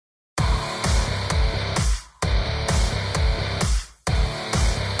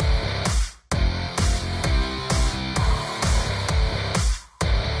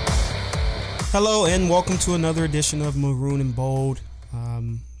Hello and welcome to another edition of Maroon and Bold.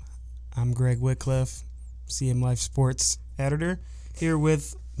 I'm Greg Whitcliffe, CM Life Sports Editor, here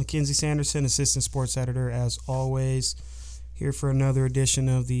with Mackenzie Sanderson, Assistant Sports Editor, as always, here for another edition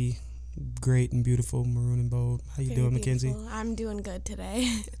of the great and beautiful Maroon and Bold. How you doing, Mackenzie? I'm doing good today.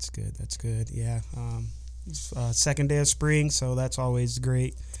 That's good, yeah. Second day of spring, so that's always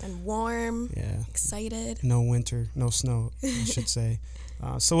great. It's been warm, yeah. Excited. No winter, no snow, I should say.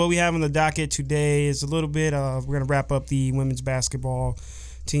 So what we have on the docket today is a little bit we're going to wrap up the women's basketball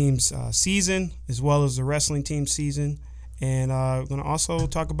team's season as well as the wrestling team season. And we're going to also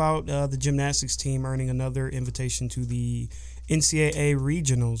talk about the gymnastics team earning another invitation to the NCAA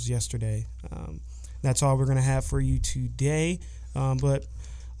regionals yesterday. That's all we're going to have for you today. But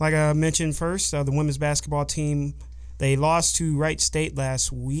like I mentioned first, the women's basketball team, they lost to Wright State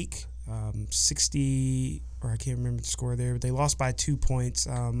last week, 60, or I can't remember the score there, but they lost by 2 points.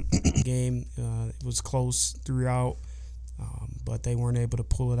 Game, it was close throughout, but they weren't able to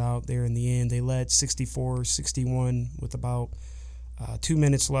pull it out there in the end. They led 64-61 with about 2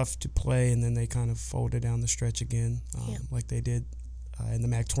 minutes left to play, and then they kind of folded down the stretch again, like they did in the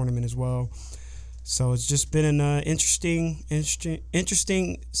MAC tournament as well. So it's just been an interesting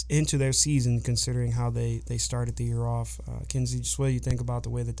into their season, considering how they started the year off. Kinsey, just what do you think about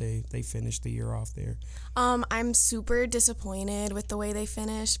the way that they finished the year off there? I'm super disappointed with the way they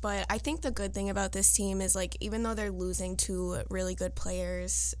finished, but I think the good thing about this team is, like, even though they're losing two really good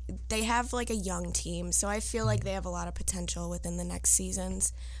players, they have, like, a young team, so I feel like they have a lot of potential within the next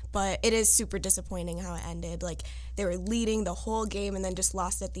seasons. But it is super disappointing how it ended. Like, they were leading the whole game and then just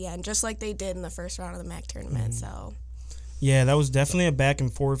lost at the end, just like they did in the first round of the MAC tournament. So, yeah, that was definitely a back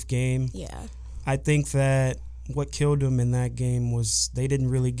and forth game. Yeah, I think that what killed them in that game was they didn't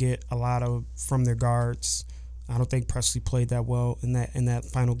really get a lot from their guards. I don't think Presley played that well in that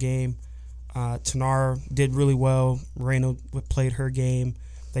final game. Tanar did really well. Reina played her game.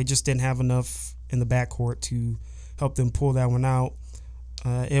 They just didn't have enough in the backcourt to help them pull that one out.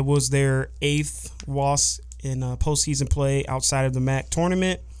 It was their 8th loss in postseason play outside of the MAC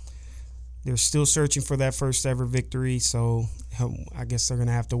tournament. They're still searching for that first ever victory, so I guess they're going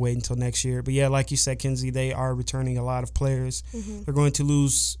to have to wait until next year. But yeah, like you said, Kinsey, they are returning a lot of players. Mm-hmm. They're going to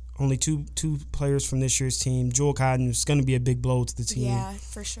lose only two players from this year's team. Jewel Cotton is going to be a big blow to the team. Yeah,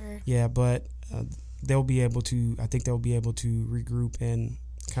 for sure. Yeah, but they'll be able to regroup and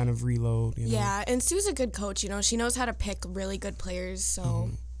kind of reload. Yeah, and Sue's a good coach. She knows how to pick really good players.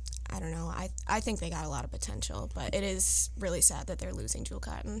 So I don't know. I think they got a lot of potential, but it is really sad that they're losing Jewel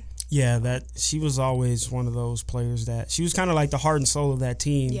Cotton. Yeah, that she was always one of those players that she was kind of like the heart and soul of that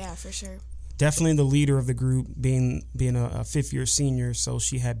team. Yeah, for sure. Definitely the leader of the group, being a fifth-year senior, so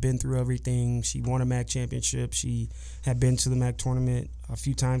she had been through everything. She won a MAC championship. She had been to the MAC tournament a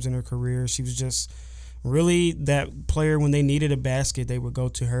few times in her career. She was just really that player. When they needed a basket, they would go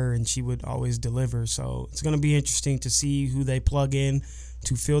to her, and she would always deliver. So it's going to be interesting to see who they plug in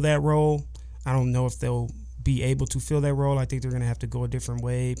to fill that role. I don't know if they'll be able to fill that role. I think they're going to have to go a different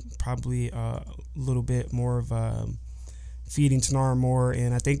way, probably a little bit more of feeding Tanar more.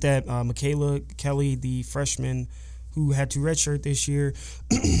 And I think that Michaela Kelly, the freshman who had to redshirt this year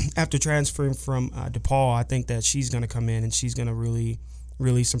after transferring from DePaul, I think that she's going to come in and she's going to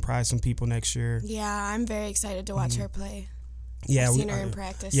really surprise some people next year. Yeah, I'm very excited to watch her play. Yeah, I've seen her in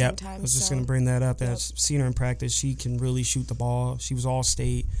practice sometimes. I was just going to bring that up. I've seen her in practice. She can really shoot the ball. She was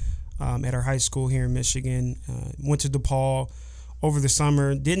all-state at her high school here in Michigan. Went to DePaul over the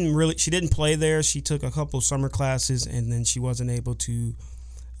summer. She didn't play there. She took a couple of summer classes, and then she wasn't able to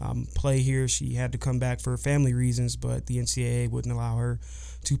play here. She had to come back for family reasons, but the NCAA wouldn't allow her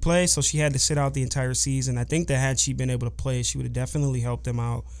to play, so she had to sit out the entire season. I think that had she been able to play, she would have definitely helped them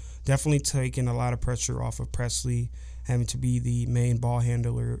out, definitely taken a lot of pressure off of Presley, having to be the main ball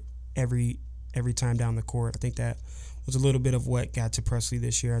handler every time down the court. I think that was a little bit of what got to Presley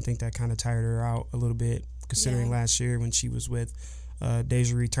this year. I think that kind of tired her out a little bit, considering last year when she was with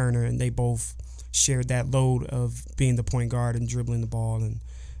Desiree Turner, and they both shared that load of being the point guard and dribbling the ball and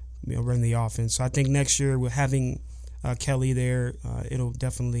running the offense. So I think next year with having Kelly there, it'll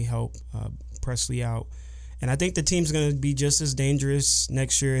definitely help Presley out. And I think the team's going to be just as dangerous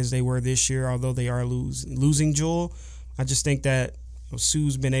next year as they were this year, although they are losing Jewel. I just think that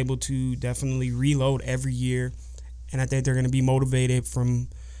Sue's been able to definitely reload every year, and I think they're going to be motivated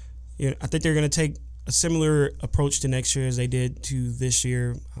I think they're going to take a similar approach to next year as they did to this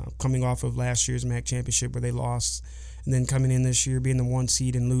year, coming off of last year's MAC championship where they lost, and then coming in this year being the 1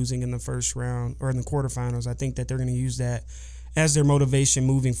 seed and losing in the first round or in the quarterfinals. I think that they're going to use that as their motivation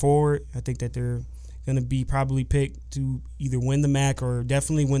moving forward. I think that they're going to be probably picked to either win the MAC or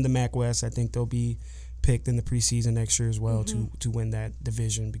definitely win the MAC West. I think they'll be picked in the preseason next year as well to win that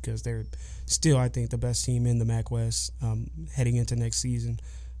division because they're still, I think, the best team in the MAC West heading into next season.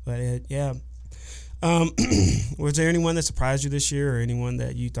 But, yeah. Was there anyone that surprised you this year or anyone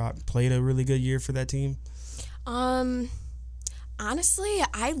that you thought played a really good year for that team? Honestly,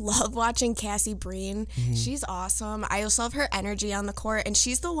 I love watching Cassie Breen. She's awesome. I also love her energy on the court, and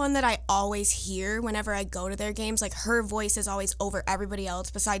she's the one that I always hear whenever I go to their games. Like, her voice is always over everybody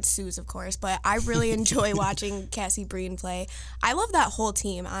else, besides Sue's, of course, but I really enjoy watching Cassie Breen play. I love that whole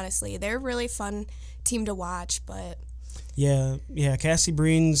team, honestly. They're a really fun team to watch, but... Yeah, Cassie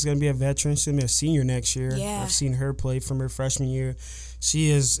Breen's going to be a veteran. She's going to be a senior next year. Yeah. I've seen her play from her freshman year.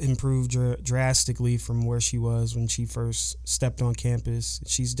 She has improved drastically from where she was when she first stepped on campus.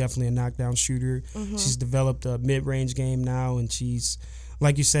 She's definitely a knockdown shooter. She's developed a mid-range game now, and she's,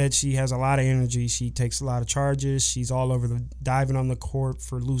 like you said, she has a lot of energy. She takes a lot of charges. She's all over diving on the court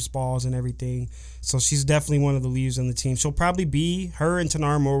for loose balls and everything. So she's definitely one of the leaders on the team. She'll probably be, her and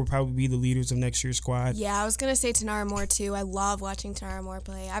Tanara Moore will probably be the leaders of next year's squad. Yeah, I was going to say Tanara Moore, too. I love watching Tanara Moore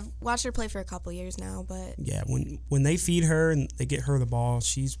play. I've watched her play for a couple years now, but... Yeah, when they feed her and they get her the ball,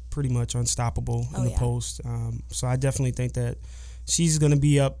 she's pretty much unstoppable in the post. So I definitely think that she's going to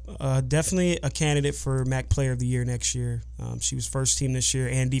be up, definitely a candidate for MAC Player of the Year next year. She was first team this year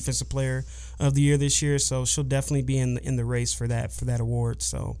and Defensive Player of the Year this year, so she'll definitely be in the race for that award.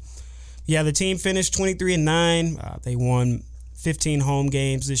 So, yeah, the team finished 23-9. They won 15 home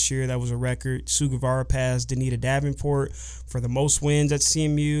games this year. That was a record. Sue Guevara passed Danita Davenport for the most wins at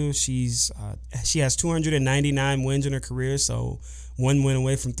CMU. She has 299 wins in her career, so one win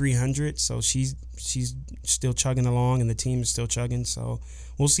away from 300. So she's still chugging along, and the team is still chugging. So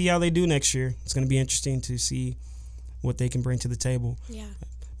we'll see how they do next year. It's going to be interesting to see what they can bring to the table.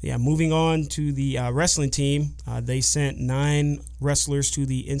 Yeah, moving on to the wrestling team. They sent 9 wrestlers to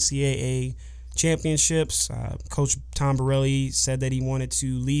the NCAA championships. Coach Tom Borelli said that he wanted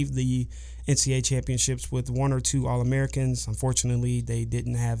to leave the NCAA championships with 1 or 2 All-Americans. Unfortunately, they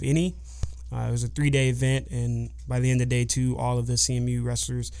didn't have any. It was a 3-day event, and by the end of day 2, all of the CMU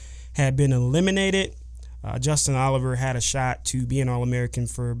wrestlers had been eliminated. Justin Oliver had a shot to be an All-American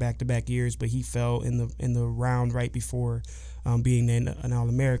for back-to-back years, but he fell in the round right before being an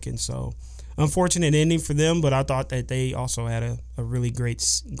All-American. So, unfortunate ending for them, but I thought that they also had a really great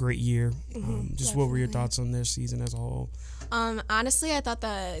year. What were your thoughts on their season as a whole? Honestly, I thought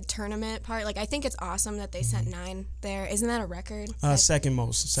the tournament part, I think it's awesome that they sent 9 there. Isn't that a record? Second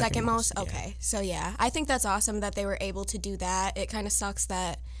most. Second most? Okay. So, yeah, I think that's awesome that they were able to do that. It kind of sucks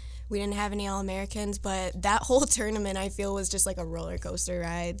that we didn't have any All-Americans, but that whole tournament, I feel, was just like a roller coaster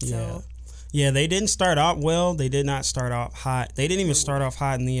ride. So. Yeah, they didn't start out well. They did not start off hot. They didn't even start off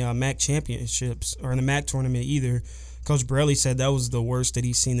hot in the MAC championships or in the MAC tournament either. Coach Borelli said that was the worst that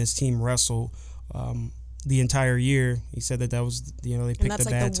he's seen this team wrestle the entire year. He said that was, they picked a bad time. And that's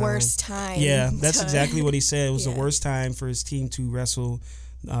like the worst time. Yeah, that's exactly what he said. It was the worst time for his team to wrestle,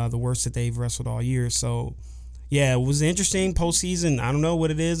 the worst that they've wrestled all year. So, yeah, it was interesting postseason. I don't know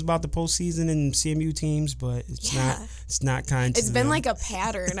what it is about the postseason and CMU teams, but it's not kind to It's been like a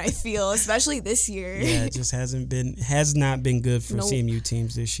pattern, I feel, especially this year. Yeah, it just has not been good for CMU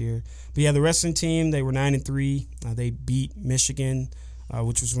teams this year. But yeah, the wrestling team, they were 9-3. They beat Michigan,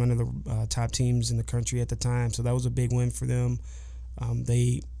 which was one of the top teams in the country at the time. So that was a big win for them.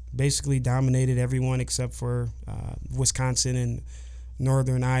 They basically dominated everyone except for Wisconsin and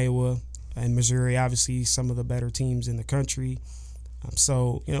Northern Iowa. And Missouri, obviously, some of the better teams in the country.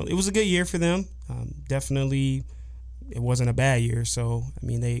 So, it was a good year for them. Definitely, it wasn't a bad year. So,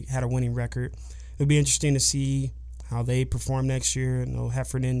 they had a winning record. It'll be interesting to see how they perform next year.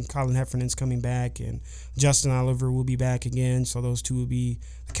 Colin Heffernan's coming back, and Justin Oliver will be back again. So, those two will be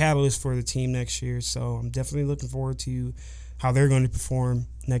the catalyst for the team next year. So, I'm definitely looking forward to how they're going to perform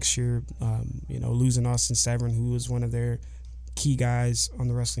next year. Losing Austin Severn, who was one of their key guys on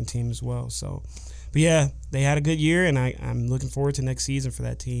the wrestling team as well. So, but yeah, they had a good year, and I'm looking forward to next season for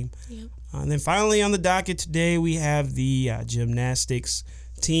that team. Yep. And then finally on the docket today, we have the gymnastics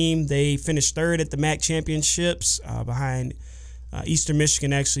team. They finished 3rd at the MAC championships behind Eastern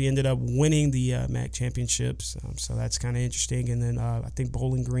Michigan. Actually ended up winning the MAC championships. So that's kind of interesting. And then I think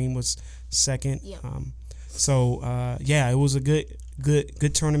Bowling Green was 2nd. Yep. It was a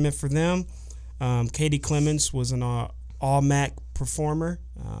good tournament for them. Katie Clemens was an all-MAC performer.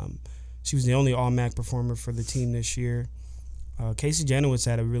 She was the only all-MAC performer for the team this year. Casey Janowitz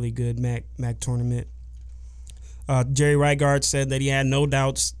had a really good MAC tournament. Jerry Reigard said that he had no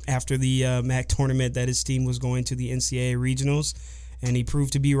doubts after the MAC tournament that his team was going to the NCAA regionals, and he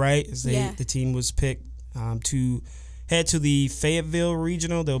proved to be right as the team was picked to head to the Fayetteville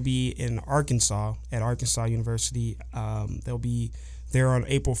Regional. They'll be in Arkansas at Arkansas University. They'll be there on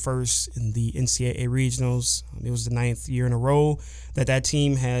April 1st in the NCAA Regionals. It was the 9th year in a row that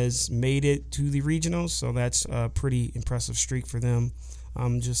team has made it to the Regionals, so that's a pretty impressive streak for them.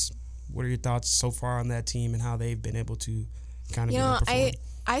 Just what are your thoughts so far on that team and how they've been able to kind of perform?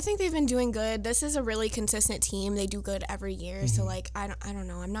 I think they've been doing good. This is a really consistent team. They do good every year, so like I don't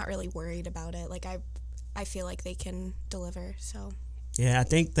know. I'm not really worried about it. Like I feel like they can deliver. So yeah, I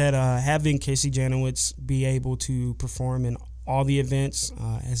think that having Casey Janowitz be able to perform in all the events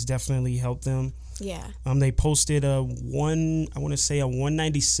has definitely helped them. Yeah. They posted a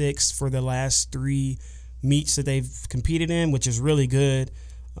 196 for the last 3 meets that they've competed in, which is really good.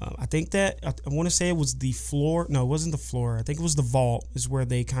 I think that I want to say it was the floor. No, it wasn't the floor. I think it was the vault is where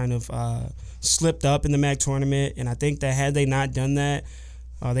they kind of slipped up in the MAC tournament. And I think that had they not done that,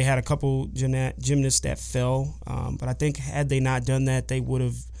 they had a couple gymnasts that fell. But I think had they not done that, they would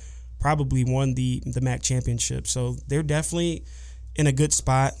have probably won the MAC championship. So they're definitely in a good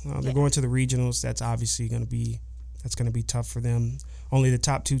spot. They're going to the regionals. That's obviously going to be tough for them. Only the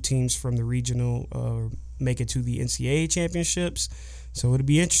top 2 teams from the regional make it to the NCAA championships. So it'll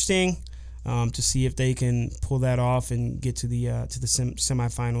be interesting to see if they can pull that off and get to the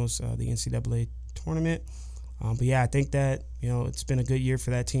semifinals, the NCAA tournament. But yeah, I think that it's been a good year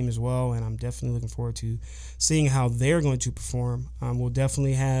for that team as well, and I'm definitely looking forward to seeing how they're going to perform. We'll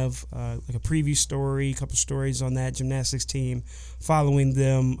definitely have like a preview story, a couple stories on that gymnastics team, following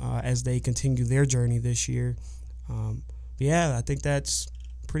them as they continue their journey this year. But yeah, I think that's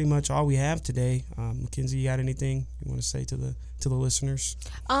pretty much all we have today. Mackenzie, you got anything you want to say to the listeners?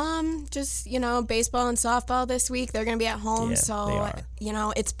 Just baseball and softball this week. They're gonna be at home, so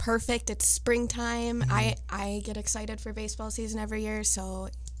it's perfect. It's springtime. I get excited for baseball season every year, so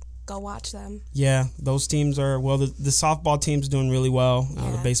go watch them. Yeah, those teams are the softball team's doing really well.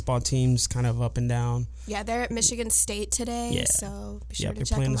 The baseball team's kind of up and down. Yeah, they're at Michigan State today, so be sure to check them out.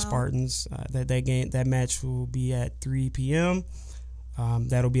 They're playing the Spartans. That match will be at 3 p.m.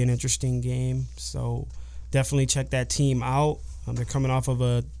 That'll be an interesting game, so definitely check that team out. They're coming off of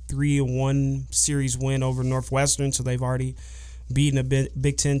a 3-1 series win over Northwestern, so they've already beaten a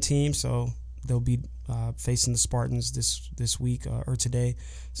Big Ten team, so they'll be facing the Spartans this week or today.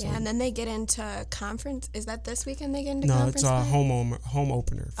 So, and then they get into conference. Is that this weekend they get into No, conference it's a play? home opener. Home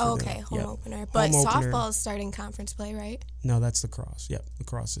opener. But softball is starting conference play, right? No, that's lacrosse. Yep,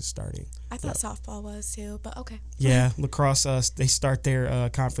 lacrosse is starting. I thought softball was too, but okay. Yeah, lacrosse, they start their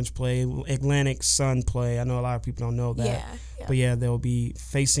conference play. Atlantic Sun play. I know a lot of people don't know that. Yeah. But yeah, they'll be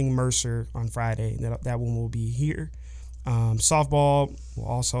facing Mercer on Friday. That one will be here. Softball will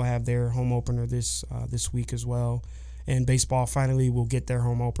also have their home opener this week as well. And baseball finally will get their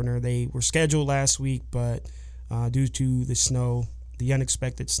home opener. They were scheduled last week, but due to the snow, the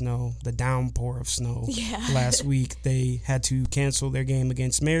unexpected snow, the downpour of snow last week, they had to cancel their game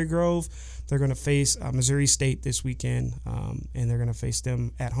against Marygrove. They're going to face Missouri State this weekend, and they're going to face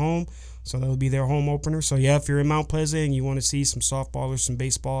them at home. So that will be their home opener. So, yeah, if you're in Mount Pleasant and you want to see some softball or some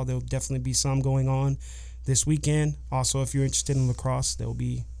baseball, there'll definitely be some going on this weekend. Also, if you're interested in lacrosse, they'll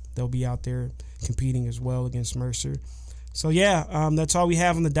be out there competing as well against Mercer. So, yeah, that's all we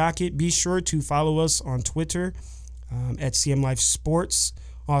have on the docket. Be sure to follow us on Twitter at CM Life Sports.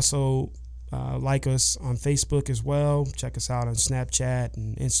 Also, like us on Facebook as well. Check us out on Snapchat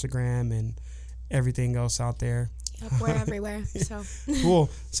and Instagram and everything else out there. Yep, we're everywhere. So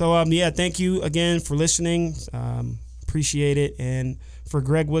cool. So, thank you again for listening. Appreciate it. And for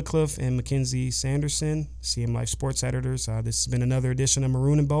Greg Whitcliffe and Mackenzie Sanderson, CM Life Sports Editors, this has been another edition of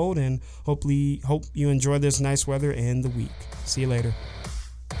Maroon and Bold, and hope you enjoy this nice weather and the week. See you later.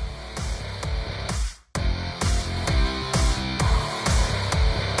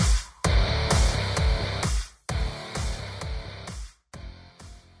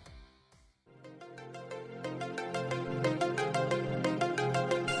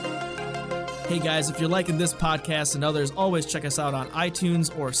 Hey guys, if you're liking this podcast and others, always check us out on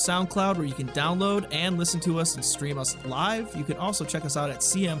iTunes or SoundCloud, where you can download and listen to us and stream us live. You can also check us out at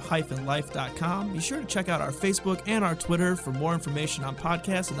cm-life.com. Be sure to check out our Facebook and our Twitter for more information on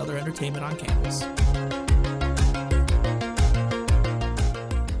podcasts and other entertainment on campus.